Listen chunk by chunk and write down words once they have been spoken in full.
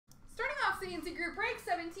CNC Group Break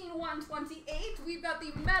 17-128. We've got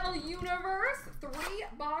the Metal Universe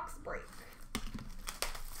 3-box break.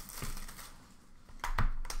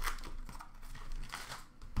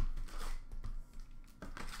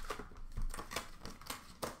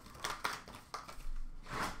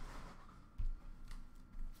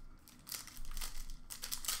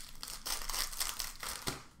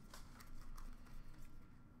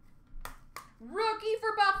 Rookie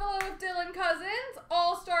for Buffalo of Dylan Cousins.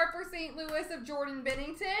 All-Star for St. Louis of Jordan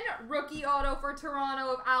Binnington. Rookie auto for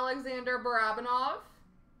Toronto of Alexander Barabanov.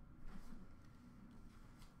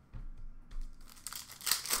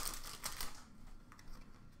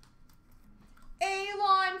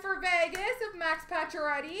 A-line for Vegas of Max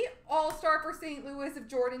Pacioretty. All-Star for St. Louis of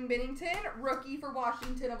Jordan Binnington. Rookie for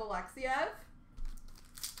Washington of Alexiev.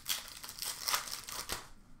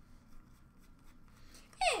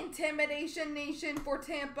 Intimidation Nation for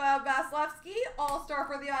Tampa, Vasilevsky. All-Star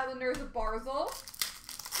for the Islanders of Barzal.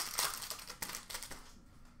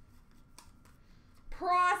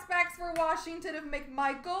 Prospects for Washington of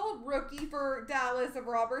McMichael. Rookie for Dallas of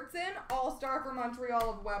Robertson. All-Star for Montreal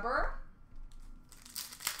of Weber.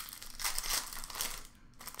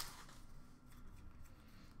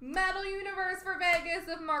 Metal Universe for Vegas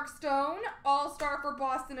of Mark Stone. All-Star for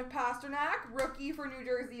Boston of Pasternak. Rookie for New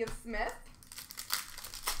Jersey of Smith.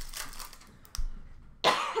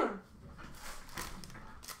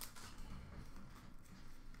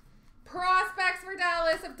 Prospects for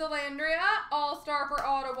Dallas of Dellandrea. All-Star for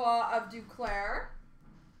Ottawa of Duclair.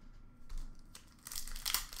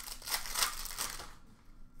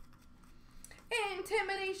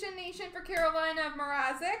 Intimidation Nation for Carolina of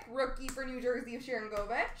Mrazek. Rookie for New Jersey of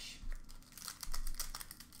Sharangovich.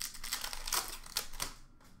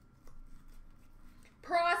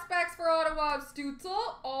 Prospects for Ottawa of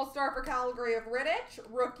Stutzel. All-Star for Calgary of Rittich.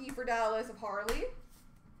 Rookie for Dallas of Harley.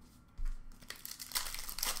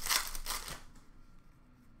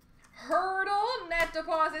 Hurdle, net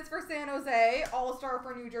deposits for San Jose. All-Star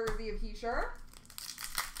for New Jersey of Heischer.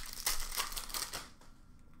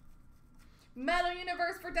 Metal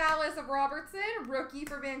Universe for Dallas of Robertson. Rookie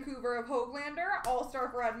for Vancouver of Höglander. All-Star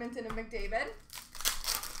for Edmonton of McDavid.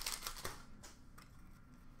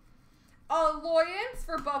 Alliance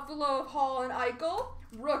for Buffalo of Hall and Eichel.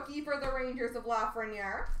 Rookie for the Rangers of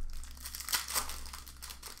Lafreniere.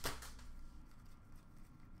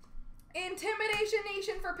 Intimidation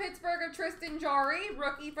Nation for Pittsburgh of Tristan Jarry.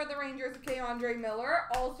 Rookie for the Rangers of K'Andre Miller.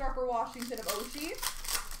 All-Star for Washington of Oshie.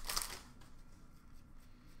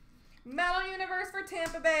 Metal Universe for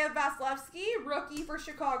Tampa Bay of Vasilevsky. Rookie for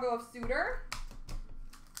Chicago of Suter.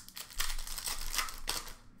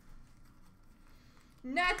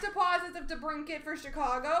 Net deposits of DeBrincat for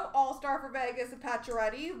Chicago. All-Star for Vegas of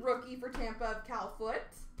Pacioretty. Rookie for Tampa of Calfoot.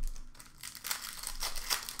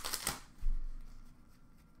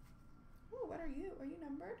 What are you? Are you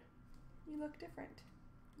numbered? You look different.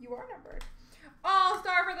 You are numbered.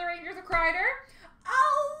 All-Star for the Rangers of Kreider.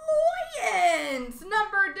 Alliance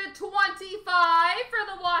numbered to 25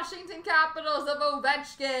 for the Washington Capitals of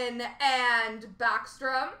Ovechkin and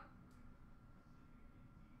Backstrom.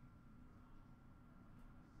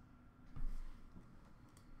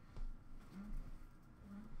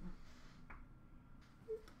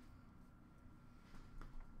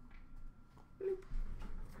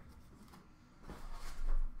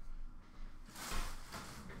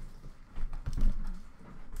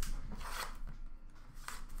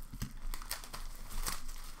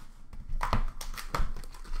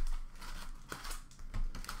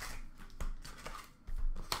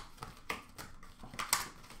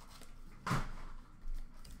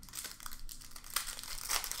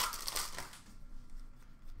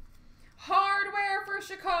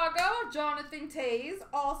 Chicago, Jonathan Toews.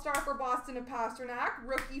 All-Star for Boston of Pasternak.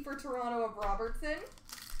 Rookie for Toronto of Robertson.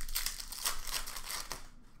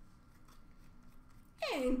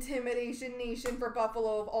 Intimidation Nation for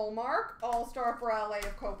Buffalo of Ullmark. All-Star for LA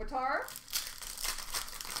of Kopitar.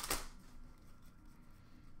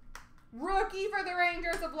 Rookie for the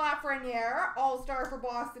Rangers of Lafreniere. All-Star for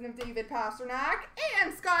Boston of David Pasternak.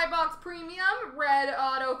 And Skybox Premium, red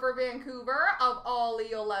auto for Vancouver of Olli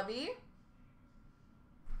Juolevi.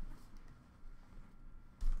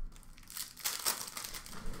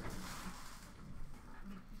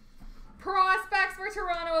 Prospects for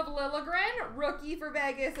Toronto of Liljegren. Rookie for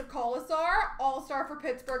Vegas of Colasar. All-Star for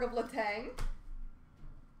Pittsburgh of Letang.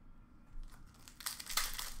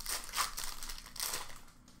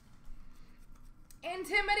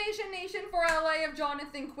 Intimidation Nation for LA of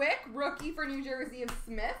Jonathan Quick. Rookie for New Jersey of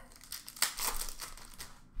Smith.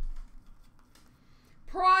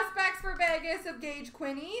 Prospects for Vegas Vegas of Gage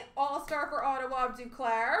Quinney. All-Star for Ottawa of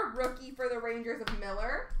Duclair. Rookie for the Rangers of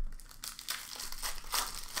Miller.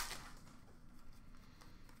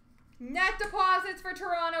 Net deposits for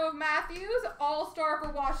Toronto of Matthews. All-Star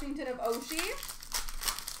for Washington of Oshie.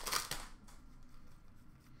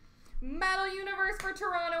 Metal Universe for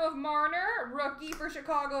Toronto of Marner. Rookie for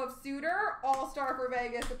Chicago of Suter. All-Star for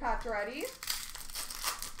Vegas of Pacioretty.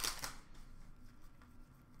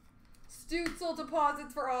 Stützle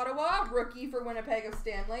deposits for Ottawa. Rookie for Winnipeg of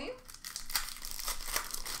Stanley.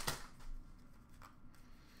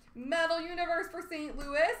 Metal Universe for St.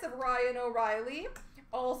 Louis of Ryan O'Reilly.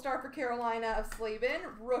 All-Star for Carolina of Slavin.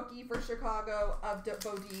 Rookie for Chicago of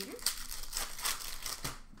Bodine.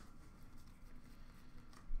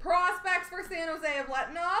 Prospects for San Jose of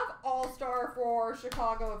Letinov. All-Star for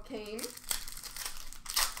Chicago of Kane.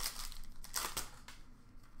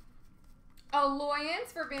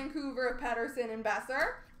 Alliance for Vancouver of Pettersson and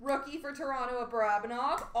Besser. Rookie for Toronto of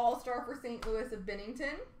Barabanov. All-Star for St. Louis of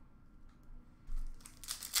Binnington.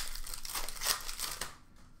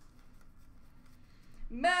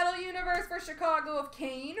 Metal Universe for Chicago of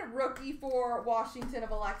Kane. Rookie for Washington of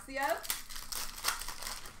Alexiev.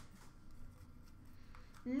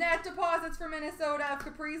 Net deposits for Minnesota of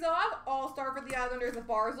Kaprizov. All-Star for the Islanders of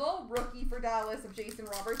Barzal. Rookie for Dallas of Jason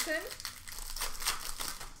Robertson.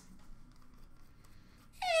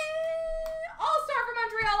 All-Star for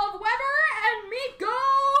Montreal of Weber and Mikko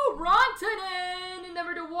Rantanen.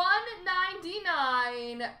 Number to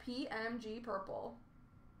 199. PMG Purple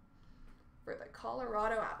for the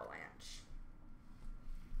Colorado Avalanche.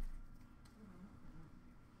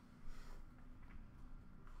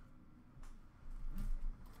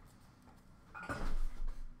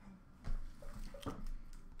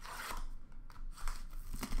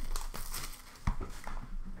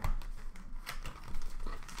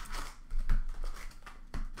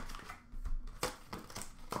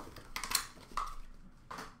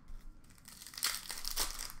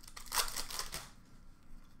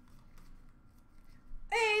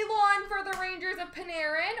 For the Rangers of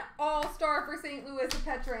Panarin. All-Star for St. Louis of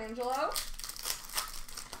Pietrangelo.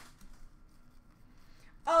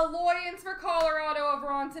 Alliance for Colorado of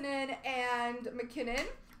Rantanen and McKinnon.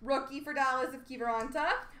 Rookie for Dallas of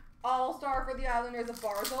Kiviranta. All-Star for the Islanders of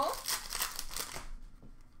Barzal.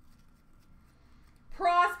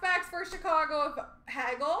 Prospects for Chicago of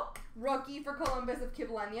Hagel. Rookie for Columbus of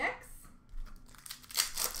Kivlenieks.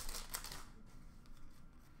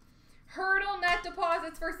 Hurdle net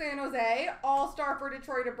deposits for San Jose. All-Star for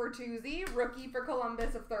Detroit of Bertuzzi. Rookie for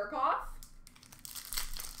Columbus of Thurkoff.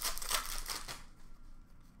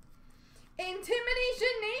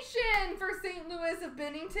 Intimidation Nation for St. Louis of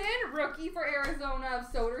Binnington. Rookie for Arizona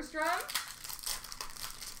of Soderstrom.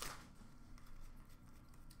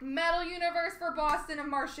 Metal Universe for Boston of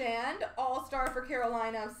Marchand. All-Star for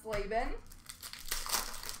Carolina of Slavin.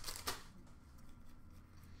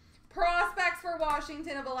 Prospects for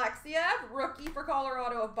Washington of Alexiev. Rookie for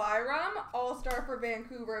Colorado of Byram. All-Star for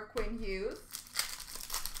Vancouver of Quinn Hughes.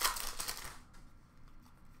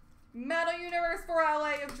 Metal Universe for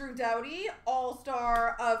LA of Drew Doughty.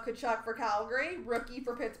 All-Star of Tkachuk for Calgary. Rookie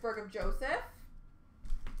for Pittsburgh of Joseph.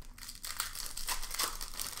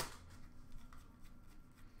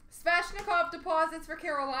 Svechnikov deposits for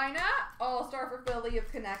Carolina. All-Star for Philly of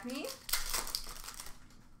Konechny.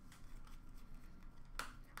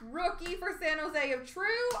 Rookie for San Jose of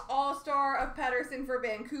True. All-Star of Pettersson for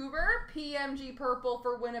Vancouver. PMG Purple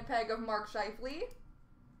for Winnipeg of Mark Scheifele.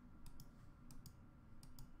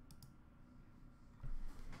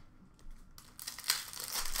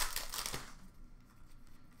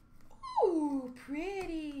 Ooh,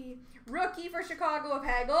 pretty. Rookie for Chicago of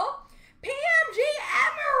Hagel. PMG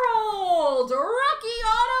Emerald. Rookie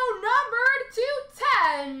auto numbered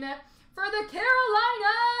 210 for the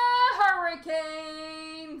Carolina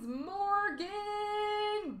Hurricanes.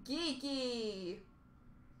 Morgan Geekie.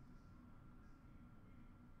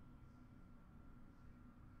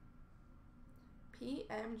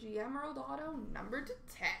 PMG Emerald auto numbered to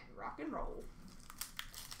 10. Rock and roll.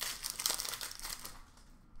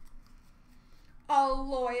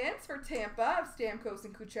 Alliance for Tampa of Stamkos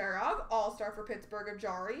and Kucherov. All-Star for Pittsburgh of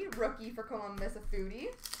Jari. Rookie for Columbus of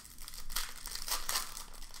Foodie.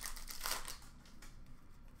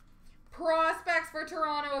 Prospects for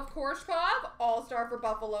Toronto of Korshkov. All-Star for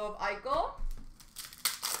Buffalo of Eichel.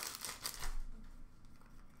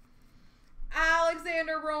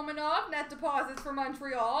 Alexander Romanov. Net deposits for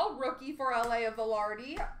Montreal. Rookie for LA of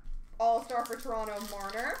Velarde. All-Star for Toronto of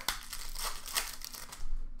Marner.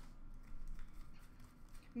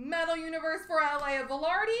 Metal Universe for LA of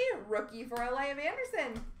Velarde. Rookie for LA of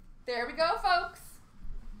Anderson. There we go, folks.